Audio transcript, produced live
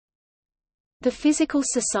The Physical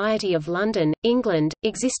Society of London, England,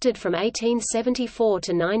 existed from 1874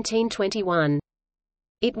 to 1921.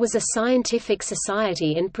 It was a scientific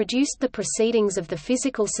society and produced the Proceedings of the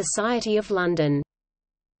Physical Society of London.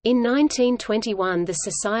 In 1921 the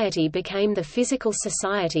society became the Physical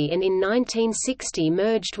Society and in 1960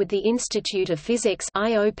 merged with the Institute of Physics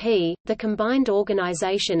 (IOP), the combined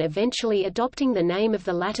organisation eventually adopting the name of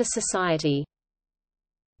the latter society.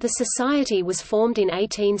 The society was formed in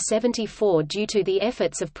 1874 due to the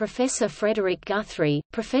efforts of Professor Frederick Guthrie,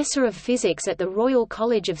 Professor of Physics at the Royal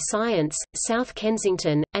College of Science, South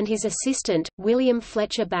Kensington, and his assistant, William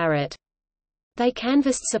Fletcher Barrett. They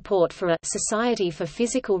canvassed support for a «Society for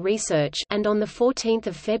Physical Research» and on 14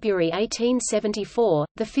 February 1874,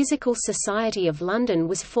 the Physical Society of London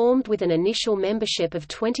was formed with an initial membership of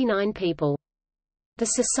 29 people. The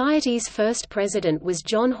Society's first president was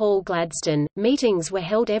John Hall Gladstone. Meetings were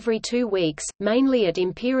held every 2 weeks, mainly at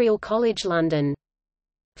Imperial College London.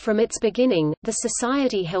 From its beginning, the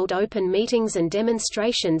Society held open meetings and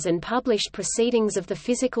demonstrations and published Proceedings of the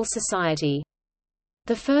Physical Society.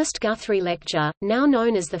 The first Guthrie Lecture, now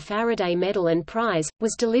known as the Faraday Medal and Prize,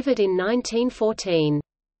 was delivered in 1914.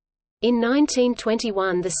 In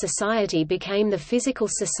 1921 the Society became the Physical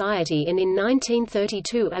Society and in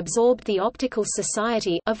 1932 absorbed the Optical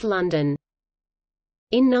Society of London.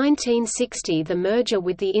 In 1960 the merger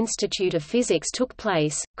with the Institute of Physics took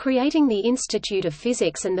place, creating the Institute of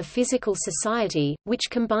Physics and the Physical Society, which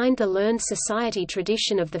combined the learned society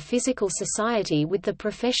tradition of the Physical Society with the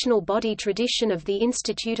professional body tradition of the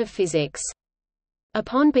Institute of Physics.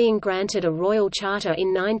 Upon being granted a royal charter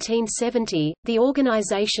in 1970, the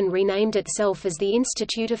organization renamed itself as the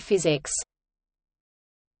Institute of Physics.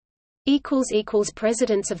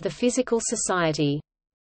 Presidents of the Physical Society.